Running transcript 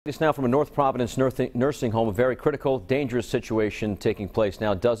This now from a North Providence nursing home, a very critical, dangerous situation taking place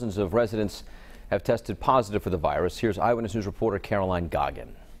now. Dozens of residents have tested positive for the virus. Here's Eyewitness News reporter Caroline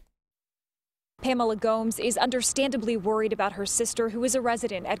Goggin. Pamela Gomes is understandably worried about her sister, who is a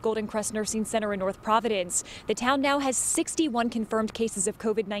resident at Golden Crest Nursing Center in North Providence. The town now has 61 confirmed cases of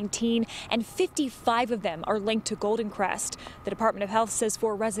COVID-19, and 55 of them are linked to Golden Crest. The Department of Health says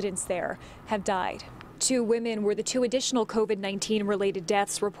 4 residents there have died. 2 women were the 2 additional COVID-19 related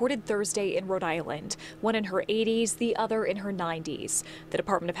deaths reported Thursday in Rhode Island, one in her 80s, the other in her 90s. The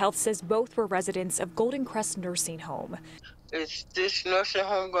Department of Health says both were residents of Golden Crest Nursing Home. Is this nursing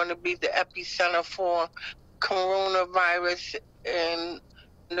home going to be the epicenter for coronavirus in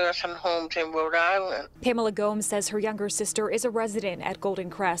nursing homes in Rhode Island? Pamela Gomes says her younger sister is a resident at Golden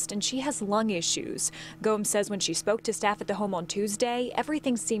Crest and she has lung issues. Gomes says when she spoke to staff at the home on Tuesday,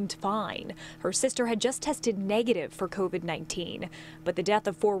 everything seemed fine. Her sister had just tested negative for COVID-19, but the death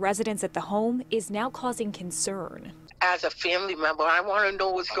of 4 residents at the home is now causing concern. As a family member, I want to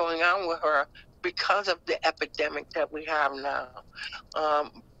know what's going on with her because of the epidemic that we have now.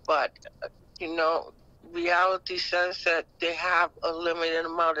 But, you know, reality says that they have a limited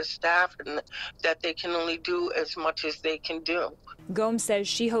amount of staff and that they can only do as much as they can do. Gomes says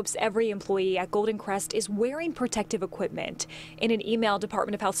she hopes every employee at Golden Crest is wearing protective equipment. In an email,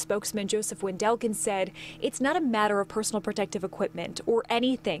 Department of Health spokesman Joseph Wendelkin said it's not a matter of personal protective equipment or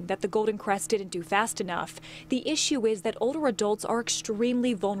anything that the Golden Crest didn't do fast enough. The issue is that older adults are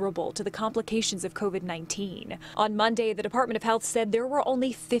extremely vulnerable to the complications of COVID-19. On Monday, the Department of Health said there were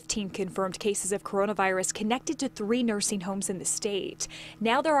only 15 confirmed cases of coronavirus connected to 3 nursing homes in the state.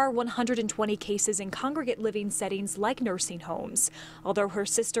 Now there are 120 cases in congregate living settings like nursing homes. Although her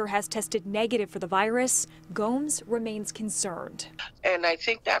sister has tested negative for the virus, Gomes remains concerned. And I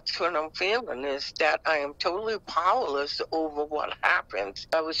think that's what I'm feeling, is that I am totally powerless over what happens.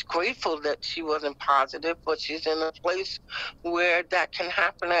 I was grateful that she wasn't positive, but she's in a place where that can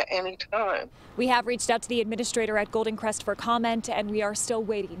happen at any time. We have reached out to the administrator at Golden Crest for comment, and we are still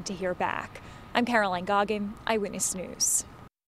waiting to hear back. I'm Caroline Goggin, Eyewitness News.